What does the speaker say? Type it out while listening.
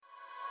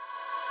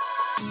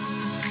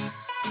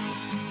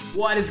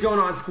What is going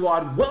on,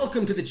 squad?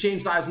 Welcome to the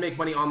Change Lives, Make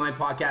Money Online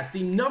podcast,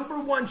 the number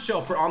one show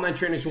for online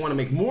trainers who want to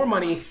make more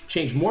money,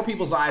 change more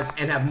people's lives,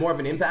 and have more of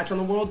an impact on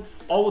the world,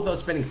 all without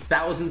spending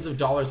thousands of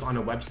dollars on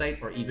a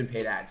website or even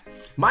paid ads.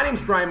 My name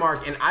is Brian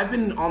Mark, and I've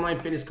been an online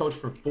fitness coach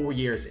for 4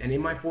 years. And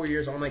in my 4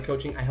 years online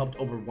coaching, I helped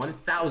over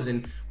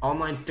 1,000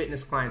 online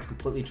fitness clients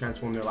completely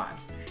transform their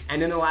lives.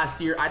 And in the last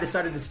year, I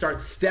decided to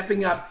start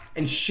stepping up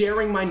and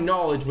sharing my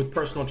knowledge with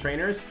personal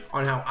trainers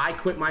on how I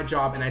quit my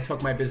job and I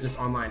took my business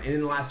online. And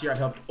in the last year, I've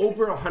helped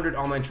over 100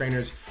 online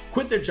trainers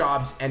quit their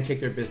jobs and take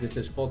their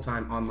businesses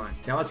full-time online.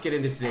 Now let's get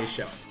into today's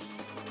show.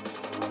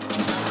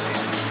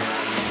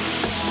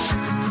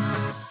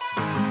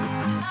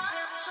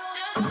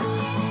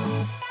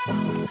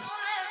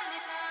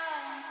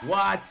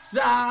 What's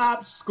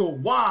up,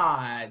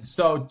 squad?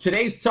 So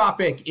today's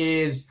topic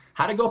is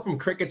how to go from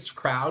crickets to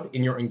crowd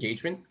in your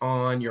engagement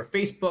on your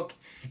Facebook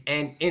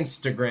and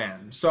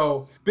Instagram.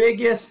 So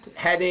biggest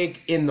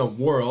headache in the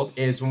world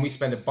is when we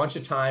spend a bunch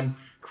of time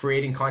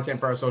creating content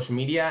for our social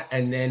media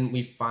and then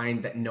we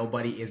find that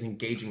nobody is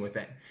engaging with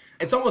it.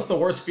 It's almost the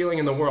worst feeling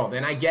in the world.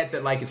 And I get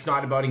that it's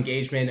not about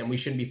engagement and we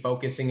shouldn't be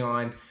focusing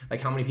on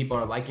how many people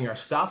are liking our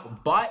stuff,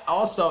 but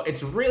also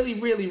it's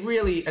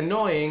really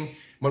annoying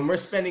when we're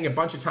spending a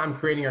bunch of time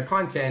creating our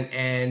content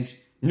and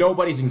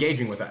nobody's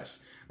engaging with us.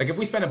 If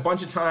we spend a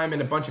bunch of time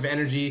and a bunch of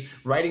energy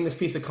writing this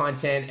piece of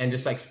content and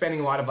just spending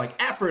a lot of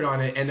effort on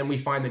it, and then we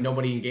find that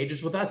nobody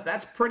engages with us,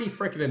 that's pretty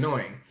freaking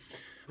annoying.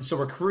 So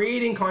we're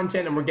creating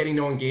content and we're getting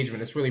no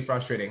engagement. It's really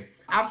frustrating.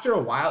 After a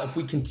while, if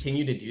we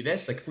continue to do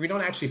this, if we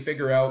don't actually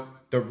figure out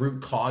the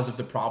root cause of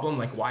the problem,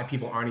 why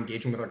people aren't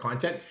engaging with our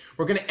content,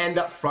 we're going to end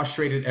up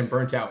frustrated and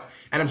burnt out.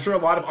 And I'm sure a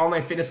lot of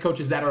online fitness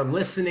coaches that are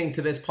listening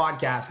to this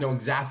podcast know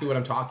exactly what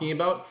I'm talking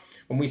about.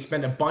 When we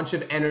spend a bunch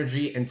of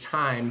energy and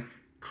time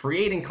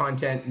creating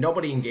content,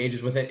 nobody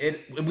engages with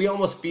it. We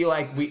almost feel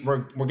like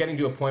we're getting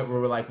to a point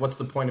where we're like, what's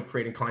the point of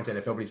creating content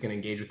if nobody's going to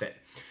engage with it?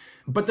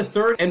 But the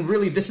third, and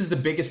really this is the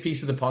biggest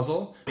piece of the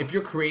puzzle, if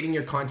you're creating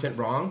your content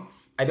wrong,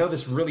 I know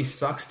this really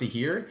sucks to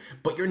hear,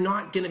 but you're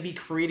not going to be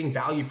creating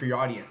value for your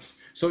audience.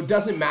 So it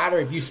doesn't matter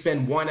if you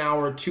spend 1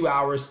 hour, 2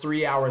 hours,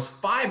 3 hours,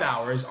 5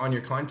 hours on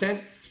your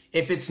content.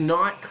 If it's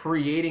not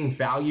creating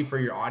value for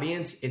your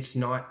audience, it's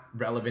not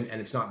relevant and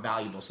it's not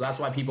valuable. So that's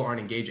why people aren't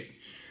engaging.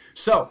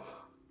 So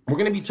we're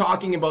going to be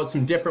talking about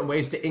some different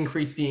ways to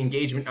increase the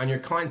engagement on your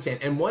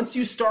content. And once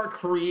you start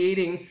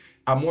creating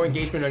more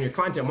engagement on your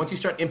content, once you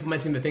start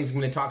implementing the things I'm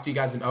going to talk to you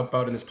guys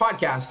about in this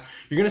podcast,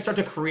 you're going to start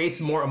to create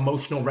some more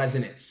emotional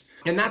resonance.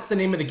 And that's the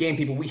name of the game,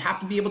 people. We have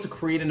to be able to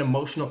create an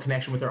emotional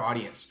connection with our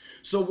audience.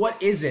 So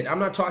what is it? I'm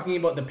not talking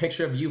about the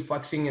picture of you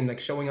flexing and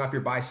showing off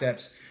your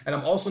biceps. And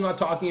I'm also not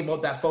talking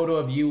about that photo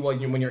of you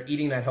when you're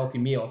eating that healthy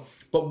meal.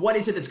 But what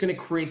is it that's going to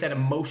create that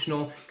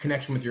emotional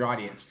connection with your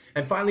audience?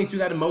 And finally, through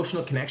that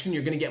emotional connection,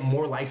 you're going to get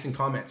more likes and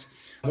comments.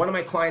 One of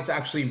my clients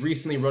actually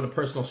recently wrote a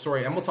personal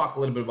story, and we'll talk a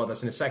little bit about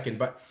this in a second,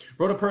 but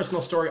wrote a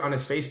personal story on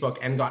his Facebook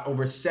and got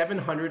over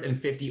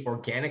 750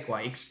 organic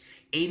likes,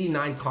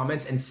 89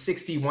 comments, and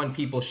 61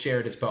 people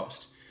shared his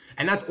post.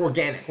 And that's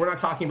organic. We're not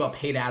talking about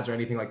paid ads or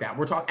anything like that.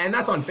 And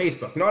that's on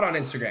Facebook, not on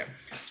Instagram.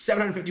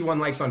 751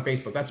 likes on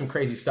Facebook. That's some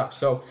crazy stuff.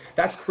 So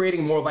that's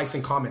creating more likes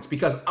and comments,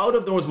 because out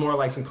of those more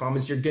likes and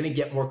comments, you're going to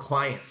get more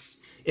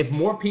clients. If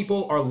more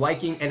people are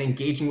liking and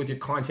engaging with your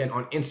content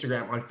on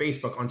Instagram, on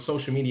Facebook, on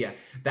social media,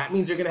 that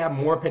means you're going to have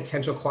more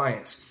potential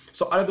clients.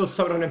 So out of those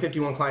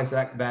 751 clients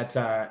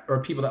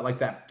or people that like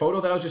that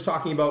photo that I was just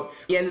talking about,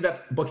 he ended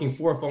up booking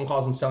 4 phone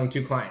calls and selling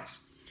 2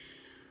 clients.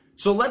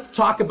 So let's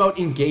talk about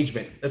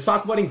engagement. Let's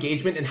talk about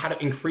engagement and how to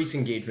increase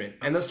engagement.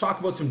 And let's talk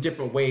about some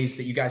different ways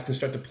that you guys can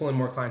start to pull in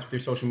more clients with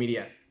your social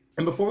media.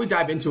 And before we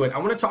dive into it, I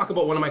want to talk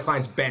about one of my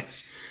clients,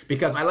 Bence,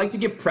 because I like to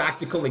give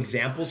practical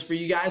examples for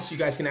you guys so you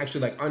guys can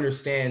actually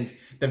understand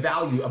the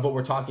value of what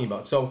we're talking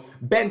about. So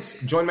Bence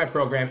joined my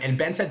program, and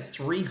Bence had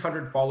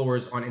 300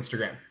 followers on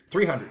Instagram,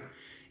 300.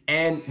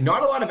 And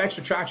not a lot of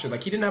extra traction.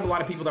 He didn't have a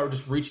lot of people that were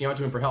just reaching out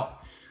to him for help.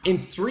 In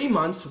 3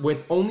 months,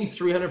 with only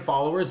 300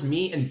 followers,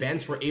 me and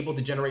Bence were able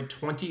to generate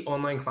 20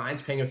 online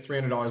clients paying him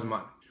 $300 a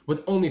month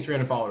with only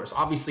 300 followers.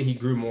 Obviously, he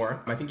grew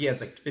more. I think he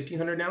has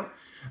 1,500 now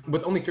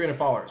with only 300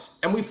 followers.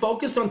 And we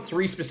focused on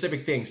 3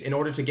 specific things in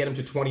order to get him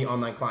to 20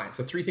 online clients.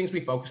 The 3 things we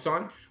focused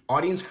on: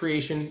 audience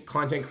creation,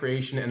 content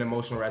creation, and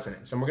emotional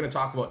resonance. And we're going to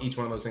talk about each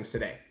one of those things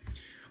today.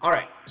 All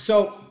right,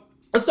 so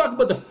let's talk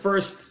about the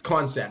first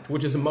concept,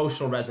 which is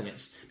emotional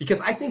resonance, because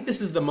I think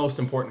this is the most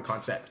important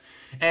concept.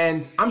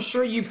 And I'm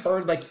sure you've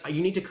heard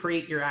you need to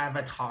create your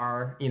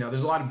avatar.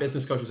 There's a lot of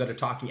business coaches that are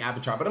talking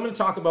avatar, but I'm going to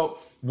talk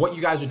about what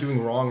you guys are doing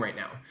wrong right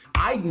now.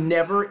 I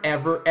never,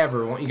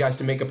 ever want you guys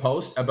to make a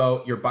post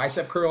about your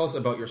bicep curls,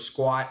 about your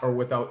squat, or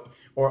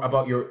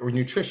about your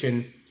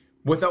nutrition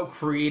without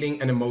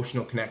creating an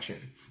emotional connection.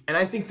 And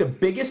I think the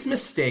biggest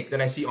mistake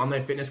that I see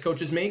online fitness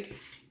coaches make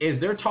is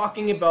they're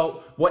talking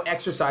about what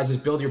exercises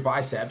build your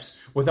biceps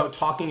without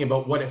talking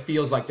about what it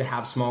feels like to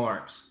have small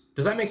arms.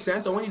 Does that make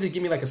sense? I want you to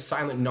give me a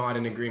silent nod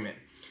in agreement.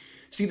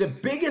 See, the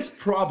biggest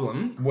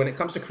problem when it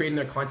comes to creating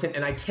their content,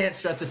 and I can't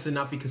stress this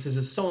enough because this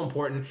is so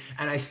important,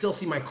 and I still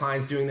see my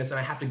clients doing this, and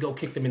I have to go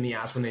kick them in the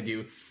ass when they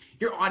do.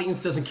 Your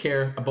audience doesn't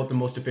care about the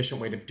most efficient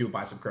way to do a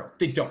bicep curl.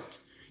 They don't.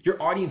 Your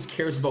audience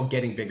cares about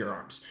getting bigger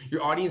arms.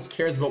 Your audience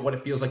cares about what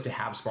it feels like to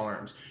have smaller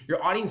arms.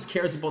 Your audience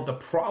cares about the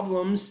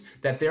problems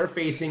that they're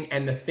facing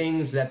and the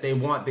things that they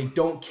want. They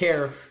don't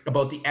care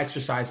about the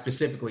exercise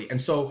specifically. And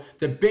so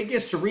the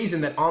biggest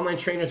reason that online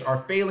trainers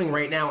are failing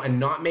right now and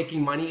not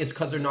making money is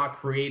because they're not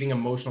creating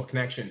emotional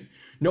connection.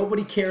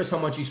 Nobody cares how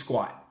much you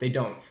squat. They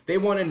don't. They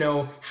want to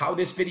know how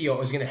this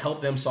video is going to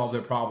help them solve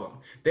their problem.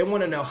 They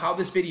want to know how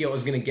this video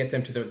is going to get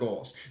them to their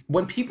goals.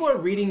 When people are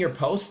reading your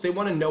posts, they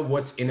want to know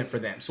what's in it for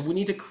them. So we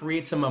need to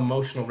create some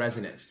emotional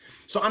resonance.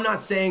 So I'm not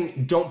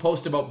saying don't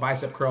post about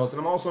bicep curls, and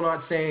I'm also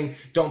not saying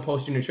don't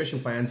post your nutrition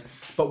plans.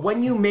 But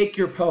when you make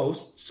your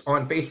posts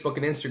on Facebook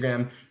and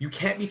Instagram, you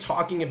can't be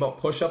talking about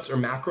push-ups or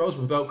macros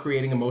without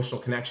creating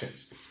emotional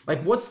connections.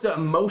 Like, what's the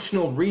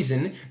emotional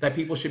reason that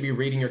people should be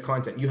reading your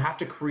content? You have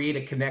to create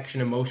a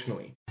connection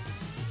emotionally.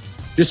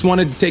 Just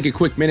wanted to take a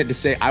quick minute to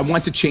say, I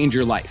want to change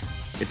your life.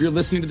 If you're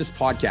listening to this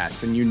podcast,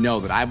 then you know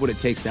that I have what it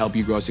takes to help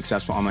you grow a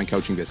successful online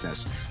coaching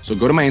business. So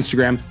go to my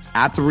Instagram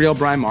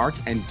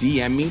 @TheRealBrianMark and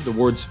DM me the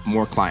words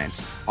more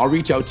clients. I'll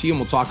reach out to you and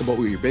we'll talk about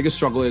what your biggest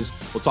struggle is.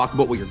 We'll talk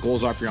about what your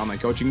goals are for your online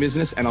coaching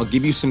business, and I'll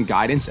give you some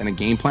guidance and a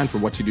game plan for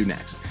what to do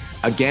next.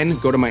 Again,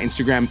 go to my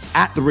Instagram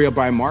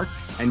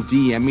 @TheRealBrianMark and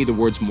DM me the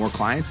words more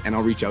clients, and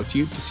I'll reach out to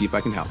you to see if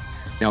I can help.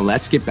 Now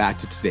let's get back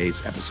to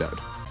today's episode.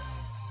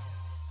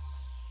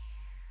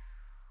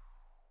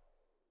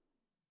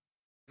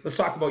 Let's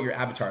talk about your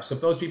avatar. So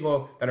if those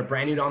people that are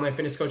brand new to online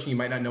fitness coaching, you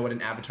might not know what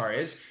an avatar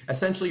is.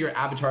 Essentially, your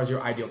avatar is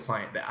your ideal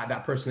client,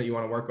 that person that you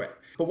want to work with.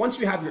 But once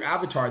you have your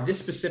avatar, this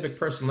specific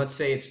person, let's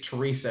say it's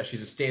Teresa,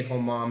 she's a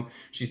stay-at-home mom,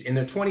 she's in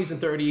their 20s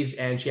and 30s,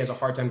 and she has a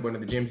hard time going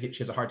to the gym, she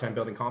has a hard time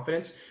building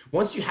confidence.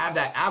 Once you have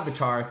that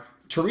avatar,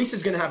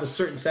 Teresa's going to have a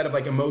certain set of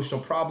emotional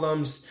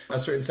problems, a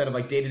certain set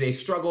of day-to-day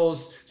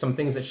struggles, some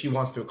things that she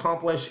wants to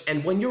accomplish.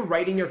 And when you're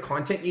writing your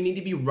content, you need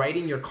to be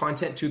writing your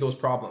content to those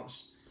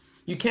problems.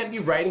 You can't be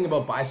writing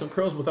about bicep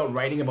curls without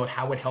writing about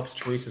how it helps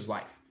Teresa's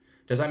life.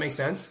 Does that make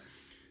sense?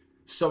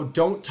 So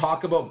don't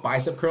talk about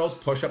bicep curls,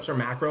 push-ups, or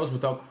macros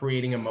without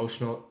creating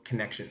emotional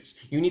connections.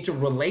 You need to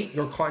relate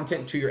your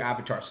content to your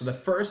avatar. So the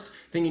first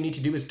thing you need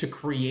to do is to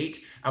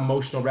create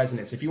emotional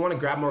resonance. If you want to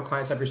grab more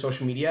clients off your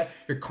social media,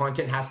 your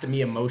content has to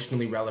be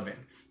emotionally relevant.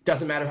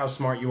 Doesn't matter how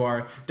smart you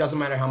are, doesn't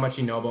matter how much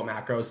you know about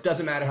macros,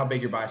 doesn't matter how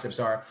big your biceps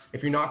are.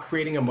 If you're not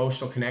creating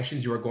emotional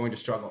connections, you are going to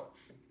struggle.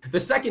 The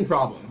second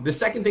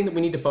thing that we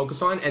need to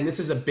focus on, and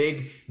this is a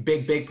big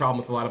problem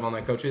with a lot of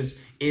online coaches,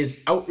 is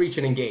outreach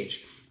and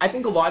engage. I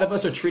think a lot of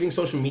us are treating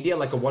social media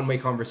like a one-way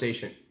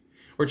conversation.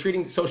 We're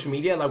treating social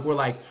media like we're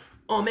like,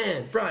 oh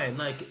man,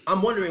 Brian,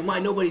 I'm wondering why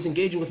nobody's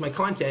engaging with my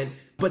content.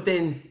 But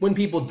then when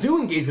people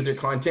do engage with your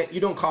content, you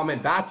don't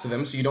comment back to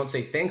them. So you don't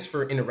say, thanks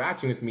for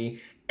interacting with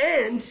me.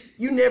 And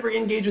you never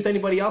engage with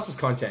anybody else's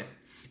content.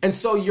 And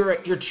so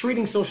you're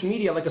treating social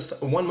media like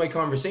a one-way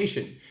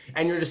conversation,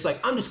 and you're just like,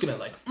 I'm just gonna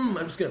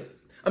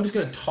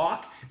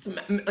talk.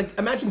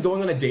 Imagine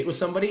going on a date with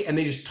somebody and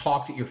they just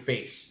talked at your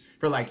face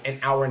for an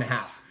hour and a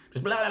half,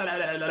 just blah, blah, blah,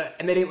 blah, blah,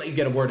 and they didn't let you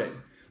get a word in.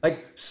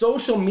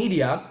 Social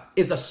media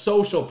is a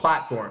social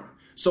platform.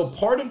 So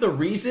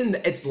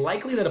it's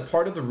likely that a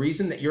part of the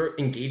reason that your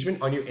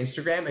engagement on your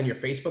Instagram and your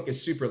Facebook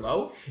is super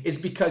low is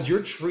because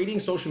you're treating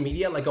social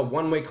media like a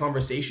one-way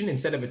conversation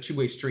instead of a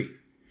two-way street.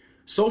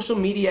 Social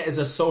media is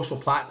a social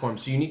platform,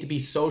 so you need to be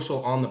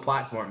social on the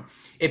platform.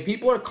 If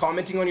people are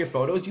commenting on your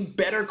photos, you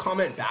better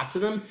comment back to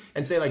them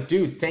and say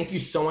dude, thank you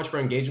so much for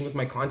engaging with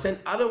my content.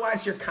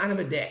 Otherwise, you're kind of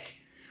a dick,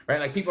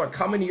 right? People are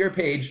coming to your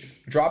page,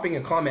 dropping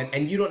a comment,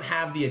 and you don't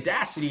have the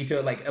audacity to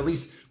at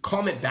least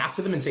comment back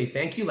to them and say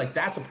thank you.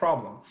 That's a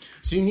problem.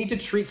 So you need to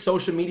treat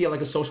social media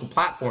like a social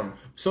platform.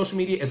 Social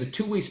media is a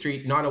two-way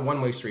street, not a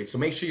one-way street. So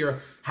make sure you're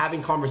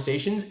having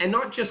conversations and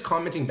not just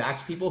commenting back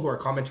to people who are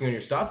commenting on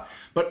your stuff,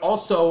 but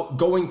also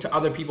going to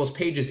other people's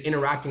pages,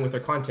 interacting with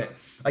their content.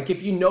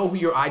 If you know who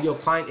your ideal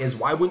client is,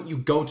 why wouldn't you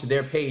go to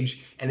their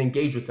page and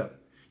engage with them?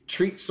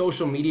 Treat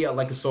social media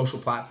like a social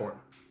platform.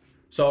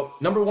 So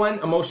number one,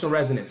 emotional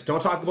resonance.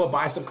 Don't talk about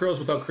bicep curls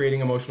without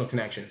creating emotional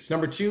connections.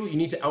 Number two, you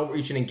need to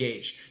outreach and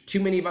engage. Too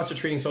many of us are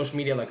treating social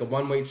media like a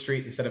one-way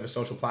street instead of a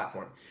social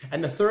platform.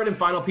 And the third and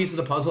final piece of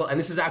the puzzle, and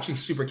this is actually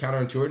super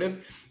counterintuitive,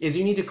 is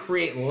you need to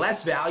create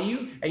less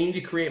value and you need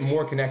to create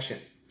more connection,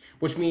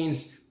 which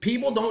means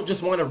people don't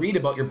just want to read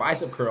about your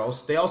bicep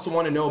curls. They also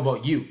want to know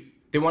about you.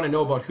 They want to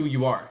know about who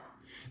you are.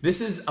 This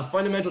is a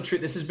fundamental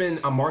truth. This has been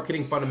a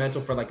marketing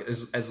fundamental for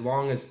as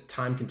long as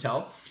time can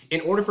tell.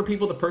 In order for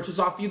people to purchase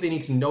off you, they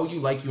need to know you,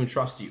 like you, and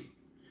trust you.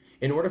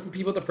 In order for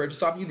people to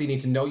purchase off you, they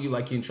need to know you,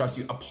 like you, and trust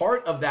you. A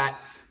part of that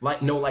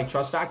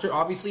trust factor,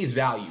 obviously, is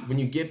value. When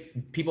you give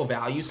people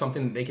value,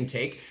 something that they can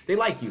take, they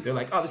like you. They're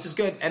like, oh, this is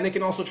good. And they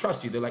can also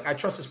trust you. They're like, I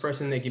trust this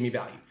person, and they give me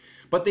value.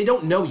 But they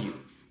don't know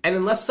you. And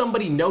unless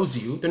somebody knows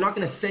you, they're not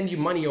going to send you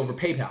money over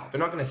PayPal. They're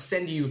not going to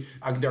send you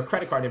their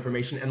credit card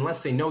information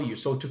unless they know you.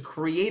 So to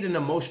create an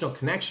emotional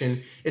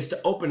connection is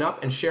to open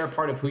up and share a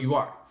part of who you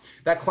are.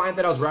 That client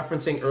that I was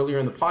referencing earlier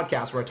in the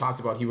podcast where I talked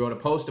about, he wrote a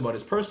post about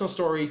his personal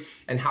story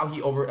and how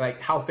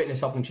how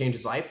fitness helped him change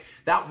his life.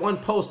 That one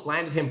post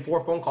landed him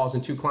 4 phone calls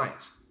and 2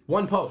 clients.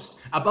 One post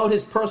about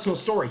his personal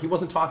story. He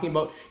wasn't talking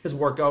about his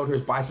workout or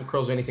his bicep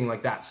curls or anything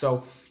like that.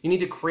 So you need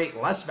to create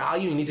less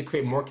value. You need to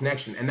create more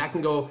connection. And that's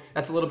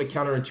a little bit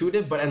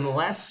counterintuitive, but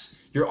unless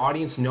your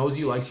audience knows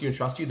you, likes you, and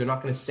trusts you, they're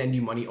not going to send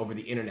you money over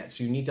the internet.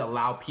 So you need to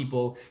allow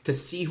people to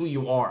see who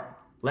you are.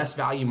 Less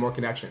value, more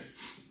connection.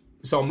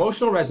 So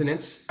emotional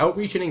resonance,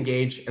 outreach and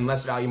engage, and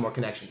less value, more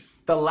connection.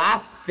 The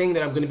last thing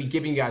that I'm going to be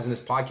giving you guys in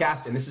this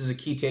podcast, and this is a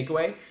key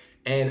takeaway,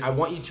 and I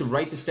want you to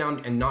write this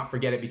down and not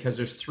forget it, because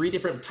there's 3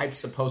 different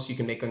types of posts you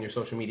can make on your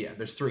social media.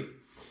 There's 3.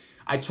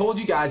 I told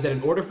you guys that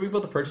in order for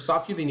people to purchase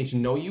off you, they need to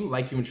know you,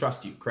 like you, and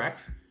trust you,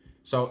 correct?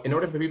 So in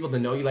order for people to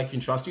know you, like you,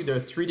 and trust you, there are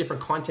 3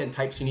 different content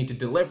types you need to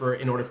deliver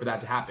in order for that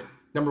to happen.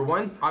 Number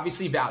 1,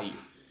 obviously value.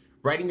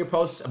 Writing your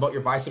posts about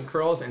your bicep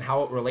curls and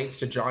how it relates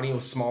to Johnny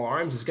with small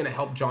arms is going to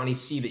help Johnny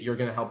see that you're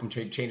going to help him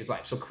change his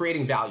life. So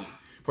creating value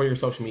for your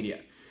social media.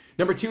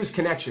 Number 2 is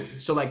connection.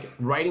 So like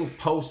writing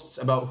posts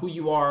about who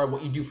you are,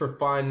 what you do for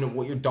fun,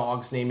 what your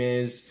dog's name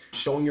is,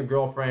 showing your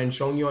girlfriend,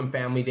 showing you on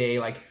family day,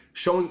 like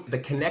showing the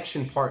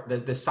connection part,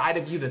 the side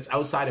of you that's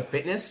outside of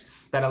fitness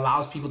that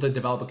allows people to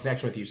develop a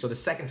connection with you. So the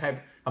second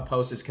type of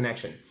post is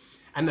connection.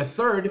 And the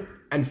third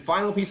and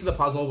final piece of the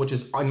puzzle, which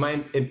is in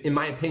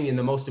my opinion,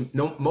 the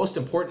most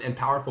important and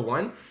powerful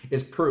one,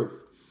 is proof.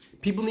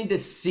 People need to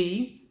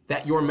see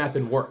that your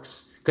method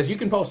works. Because you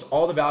can post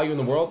all the value in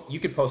the world, you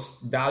could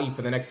post value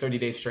for the next 30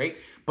 days straight,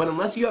 but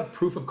unless you have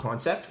proof of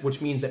concept, which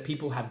means that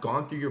people have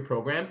gone through your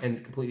program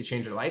and completely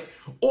changed their life,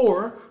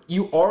 or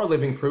you are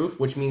living proof,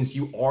 which means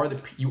you are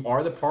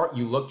the part,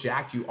 you look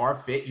jacked, you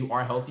are fit, you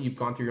are healthy, you've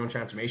gone through your own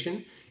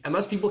transformation.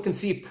 Unless people can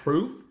see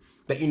proof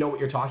that you know what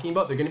you're talking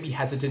about, they're going to be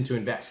hesitant to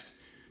invest.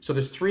 So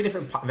there's 3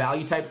 different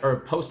value types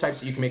or post types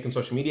that you can make on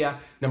social media.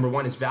 Number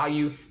 1 is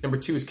value, number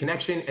 2 is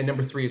connection, and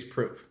number 3 is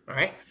proof. All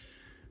right.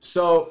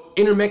 So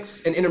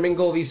intermix and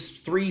intermingle these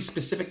 3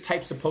 specific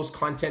types of post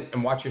content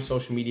and watch your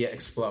social media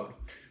explode.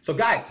 So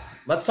guys,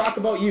 let's talk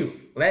about you.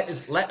 Let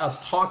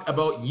us talk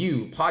about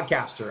you,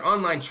 podcaster,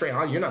 online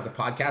trainer. You're not the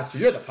podcaster,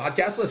 you're the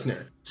podcast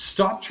listener.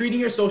 Stop treating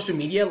your social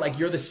media like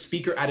you're the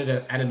speaker at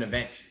an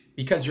event,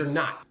 because you're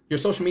not. Your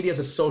social media is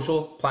a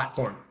social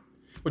platform,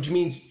 which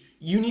means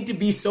you need to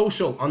be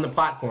social on the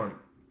platform.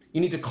 You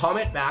need to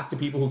comment back to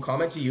people who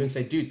comment to you and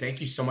say, dude, thank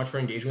you so much for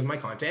engaging with my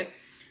content.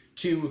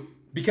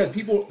 Because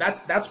people,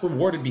 that's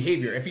rewarded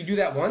behavior. If you do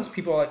that once,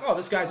 people are like, oh,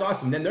 this guy's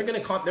awesome. Then they're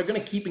gonna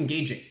keep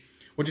engaging,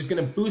 which is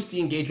gonna boost the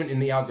engagement in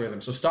the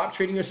algorithm. So stop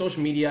treating your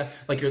social media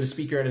like you're the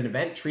speaker at an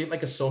event. Treat it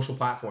like a social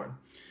platform.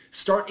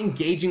 Start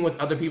engaging with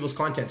other people's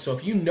content. So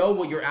if you know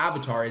what your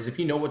avatar is, if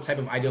you know what type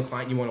of ideal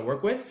client you want to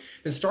work with,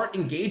 then start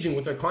engaging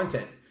with their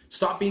content.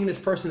 Stop being this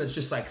person that's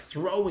just like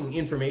throwing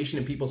information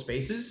in people's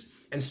faces,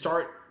 and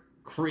start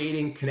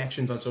creating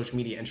connections on social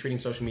media and treating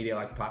social media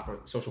like a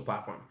social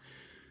platform.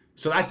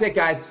 So that's it,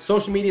 guys.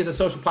 Social media is a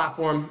social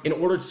platform. In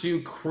order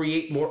to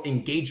create more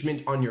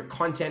engagement on your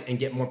content and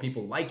get more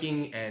people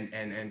liking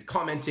and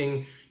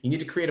commenting, you need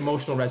to create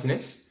emotional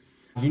resonance.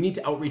 You need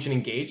to outreach and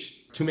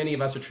engage. Too many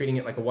of us are treating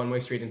it like a one-way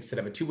street instead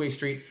of a two-way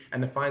street.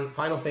 And the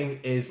final thing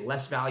is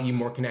less value,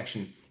 more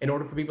connection. In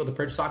order for people to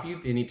purchase off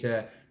you, they need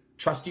to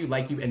trust you,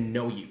 like you, and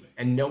know you.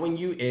 And knowing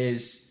you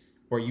is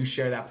where you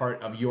share that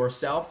part of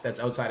yourself that's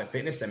outside of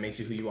fitness that makes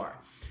you who you are.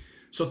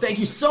 So thank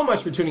you so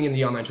much for tuning in to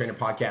the Online Trainer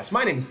Podcast.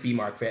 My name is B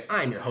Mark Fit.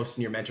 I'm your host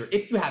and your mentor.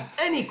 If you have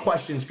any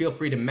questions, feel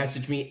free to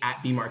message me at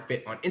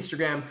bmarkfit on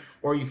Instagram,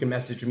 or you can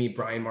message me,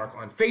 Brian Mark,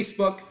 on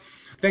Facebook.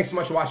 Thanks so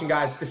much for watching,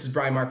 guys. This is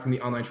Brian Mark from the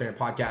Online Trainer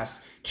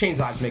Podcast. Change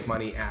lives, make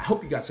money, and I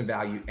hope you got some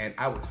value, and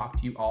I will talk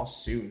to you all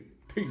soon.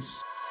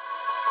 Peace.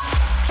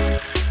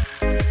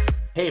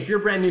 Hey, if you're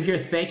brand new here,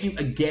 thank you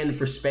again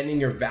for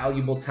spending your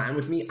valuable time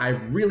with me. I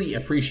really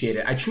appreciate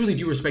it. I truly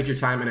do respect your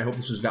time, and I hope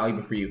this was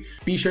valuable for you.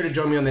 Be sure to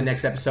join me on the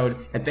next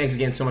episode, and thanks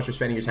again so much for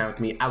spending your time with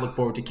me. I look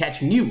forward to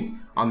catching you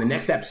on the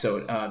next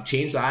episode of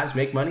Change Lives,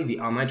 Make Money, the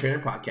Online Trainer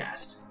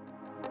Podcast.